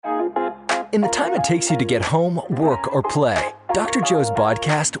In the time it takes you to get home, work, or play, Dr. Joe's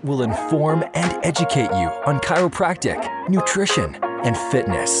podcast will inform and educate you on chiropractic, nutrition, and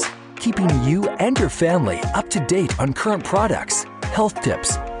fitness, keeping you and your family up to date on current products, health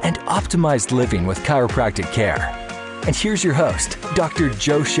tips, and optimized living with chiropractic care. And here's your host, Dr.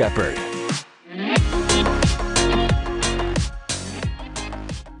 Joe Shepherd.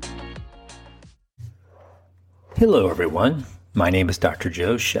 Hello, everyone. My name is Dr.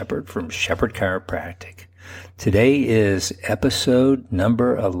 Joe Shepherd from Shepherd Chiropractic. Today is episode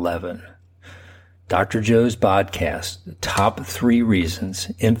number 11. Dr. Joe's podcast, the top 3 reasons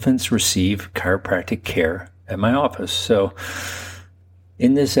infants receive chiropractic care at my office. So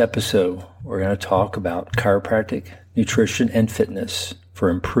in this episode, we're going to talk about chiropractic, nutrition, and fitness for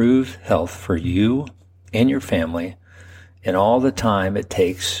improved health for you and your family and all the time it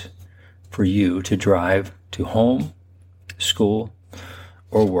takes for you to drive to home, school,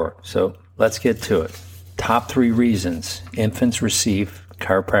 or work. So let's get to it. Top 3 reasons infants receive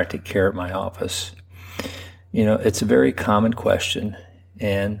chiropractic care at my office. You know, it's a very common question.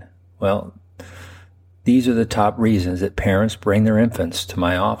 And, well, these are the top reasons that parents bring their infants to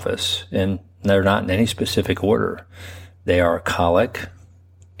my office. And they're not in any specific order. They are colic,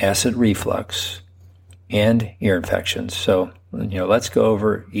 acid reflux, and ear infections. So, let's go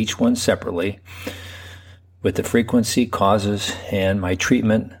over each one separately with the frequency, causes, and my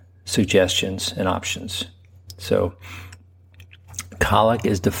treatment suggestions and options. So, colic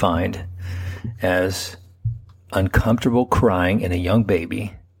is defined as uncomfortable crying in a young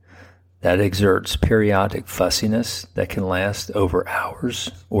baby that exerts periodic fussiness that can last over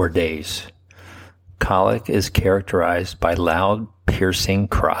hours or days. Colic is characterized by loud, piercing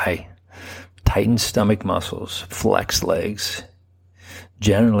cry, tightened stomach muscles, flexed legs.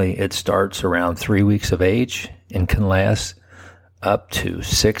 Generally, it starts around 3 weeks of age and can last up to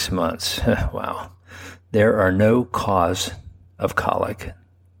 6 months. Wow. There are no cause of colic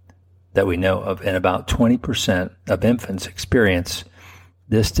that we know of, and about 20% of infants experience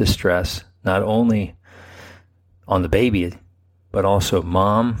this distress, not only on the baby, but also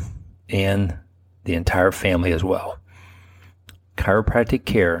mom and the entire family as well. Chiropractic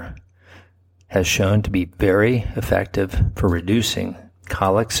care has shown to be very effective for reducing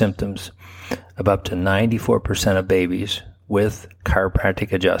colic symptoms of up to 94% of babies with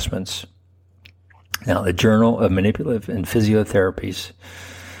chiropractic adjustments. Now, the Journal of Manipulative and Physiotherapies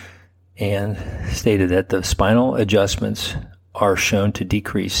and stated that the spinal adjustments are shown to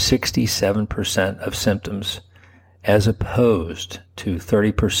decrease 67% of symptoms as opposed to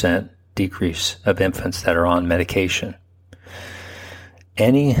 30% decrease of infants that are on medication.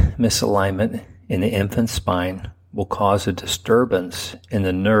 Any misalignment in the infant's spine will cause a disturbance in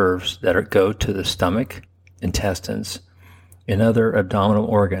the nerves that go to the stomach, intestines, and other abdominal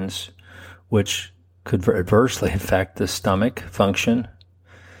organs, which could adversely affect the stomach function,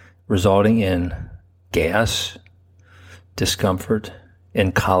 resulting in gas, discomfort,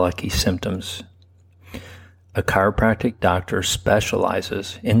 and colicky symptoms. A chiropractic doctor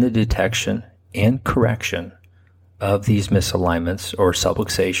specializes in the detection and correction of these misalignments or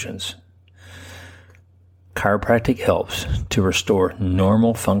subluxations. Chiropractic helps to restore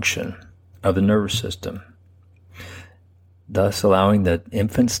normal function of the nervous system, thus allowing the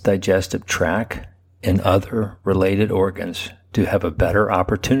infant's digestive tract and other related organs to have a better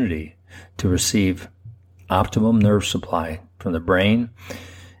opportunity to receive optimum nerve supply from the brain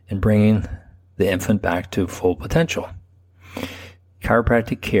and bringing the infant back to full potential.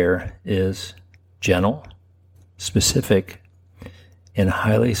 Chiropractic care is gentle, specific, and a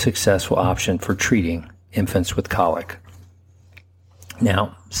highly successful option for treating infants with colic.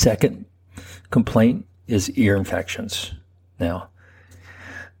 Now, second complaint is ear infections. Now,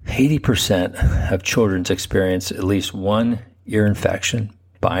 80% of children experience at least one ear infection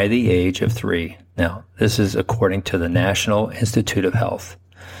by the age of 3. Now, this is according to the National Institute of Health.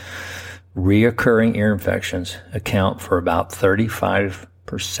 Reoccurring ear infections account for about 35%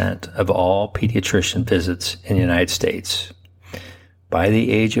 of all pediatrician visits in the United States. By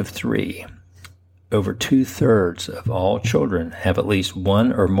the age of 3, over 2/3 of all children have at least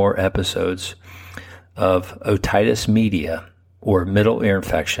one or more episodes of otitis media, or middle ear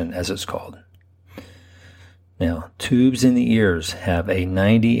infection as it's called. Now, tubes in the ears have a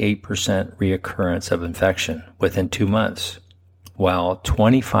 98% reoccurrence of infection within 2 months, while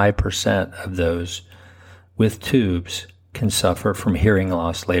 25% of those with tubes can suffer from hearing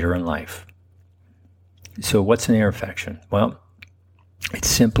loss later in life. So what's an ear infection? Well, it's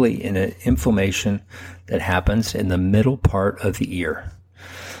simply an inflammation that happens in the middle part of the ear.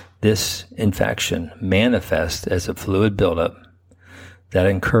 This infection manifests as a fluid buildup that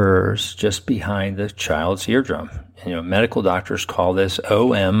occurs just behind the child's eardrum. Medical doctors call this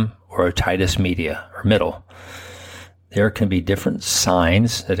OM, or otitis media, or middle. There can be different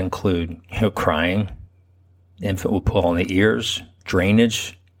signs that include, crying, infant will pull on the ears,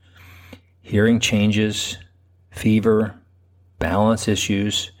 drainage, hearing changes, fever, balance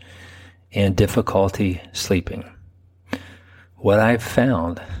issues, and difficulty sleeping. What I've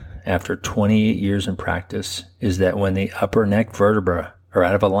found after 28 years in practice is that when the upper neck vertebrae are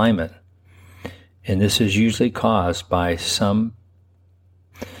out of alignment, and this is usually caused by some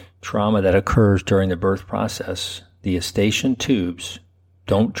trauma that occurs during the birth process, the eustachian tubes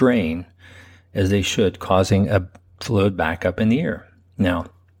don't drain as they should, causing a fluid backup in the ear. Now,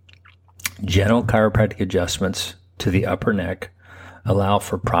 gentle chiropractic adjustments to the upper neck allow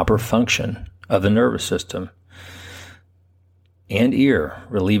for proper function of the nervous system and ear,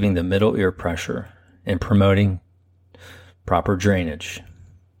 relieving the middle ear pressure and promoting proper drainage.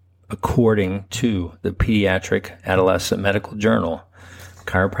 According to the Pediatric Adolescent Medical Journal,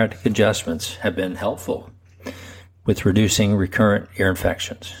 chiropractic adjustments have been helpful with reducing recurrent ear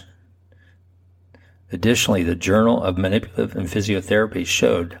infections. Additionally, the Journal of Manipulative and Physiotherapy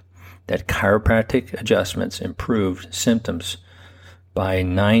showed that chiropractic adjustments improved symptoms by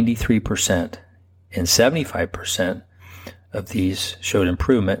 93%, and 75% of these showed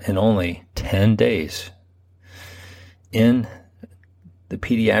improvement in only 10 days. In the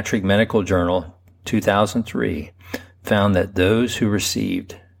Pediatric Medical Journal 2003 found that those who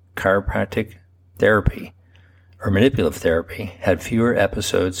received chiropractic therapy or manipulative therapy had fewer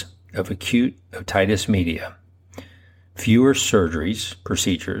episodes of acute otitis media, fewer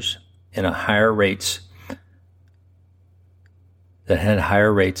procedures, and had higher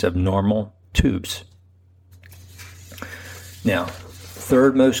rates of normal tubes. Now,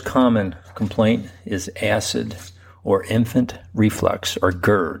 third most common complaint is acid or infant reflux, or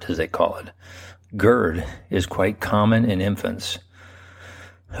GERD as they call it. GERD is quite common in infants.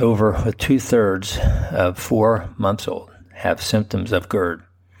 Over 2/3 of 4 months old have symptoms of GERD.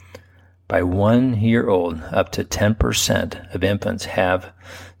 By 1 year old, up to 10% of infants have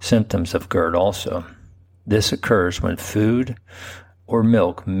symptoms of GERD also. This occurs when food or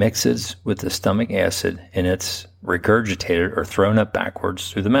milk mixes with the stomach acid and it's regurgitated or thrown up backwards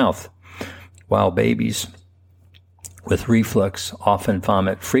through the mouth. While babies with reflux often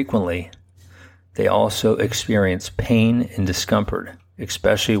vomit frequently, they also experience pain and discomfort,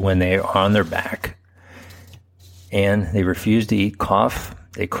 especially when they are on their back. And they refuse to eat, cough,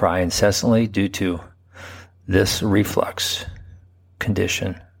 they cry incessantly due to this reflux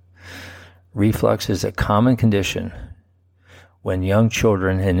condition. Reflux is a common condition when young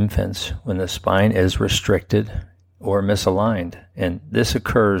children and infants, when the spine is restricted or misaligned. And this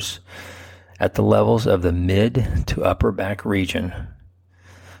occurs at the levels of the mid to upper back region,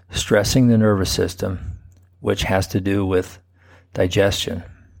 stressing the nervous system, which has to do with digestion.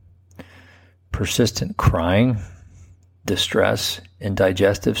 Persistent crying, distress, and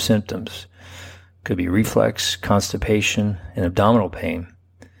digestive symptoms could be reflux, constipation, and abdominal pain.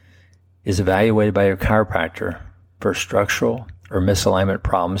 Is evaluated by your chiropractor for structural or misalignment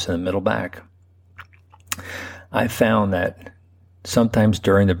problems in the middle back. I found that sometimes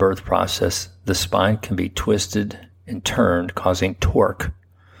during the birth process, the spine can be twisted and turned, causing torque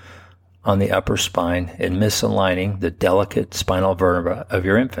on the upper spine and misaligning the delicate spinal vertebra of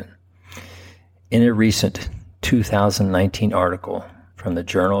your infant. In a recent 2019 article from the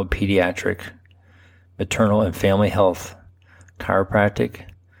Journal of Pediatric, Maternal and Family Health, chiropractic,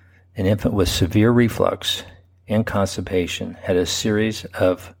 an infant with severe reflux and constipation had a series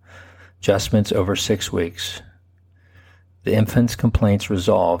of adjustments over 6 weeks. The infant's complaints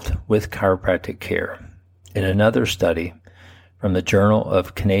resolved with chiropractic care. In another study from the Journal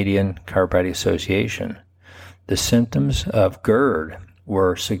of Canadian Chiropractic Association, the symptoms of GERD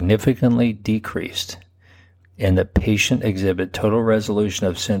were significantly decreased, and the patient exhibited total resolution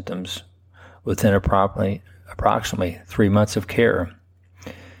of symptoms within approximately 3 months of care.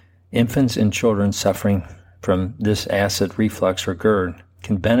 Infants and children suffering from this acid reflux or GERD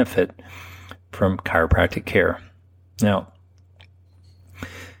can benefit from chiropractic care. Now,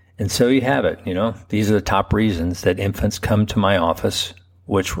 and so you have it, these are the top reasons that infants come to my office,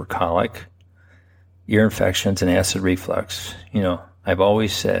 which were colic, ear infections, and acid reflux. I've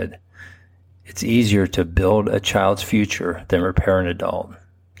always said it's easier to build a child's future than repair an adult.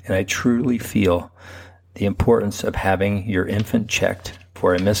 And I truly feel the importance of having your infant checked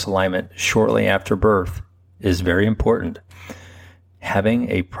for a misalignment shortly after birth is very important.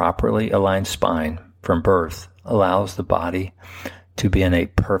 Having a properly aligned spine from birth allows the body to be in a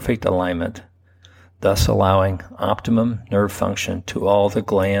perfect alignment thus allowing optimum nerve function to all the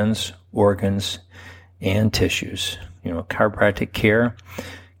glands, organs, and tissues. Chiropractic care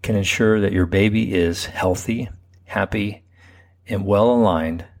can ensure that your baby is healthy, happy, and well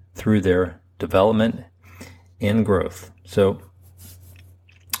aligned through their development and growth. So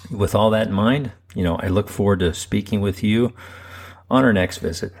with all that in mind, I look forward to speaking with you on our next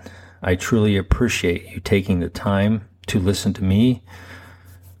visit. I truly appreciate you taking the time to listen to me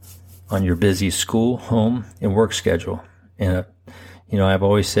on your busy school, home, and work schedule. And, I've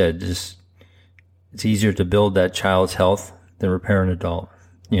always said, it's easier to build that child's health than repair an adult.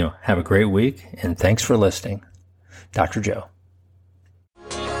 Have a great week, and thanks for listening. Dr. Joe.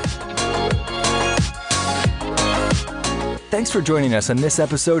 Thanks for joining us on this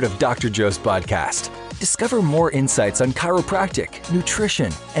episode of Dr. Joe's podcast. Discover more insights on chiropractic,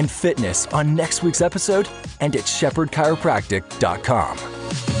 nutrition, and fitness on next week's episode and at shepherdchiropractic.com.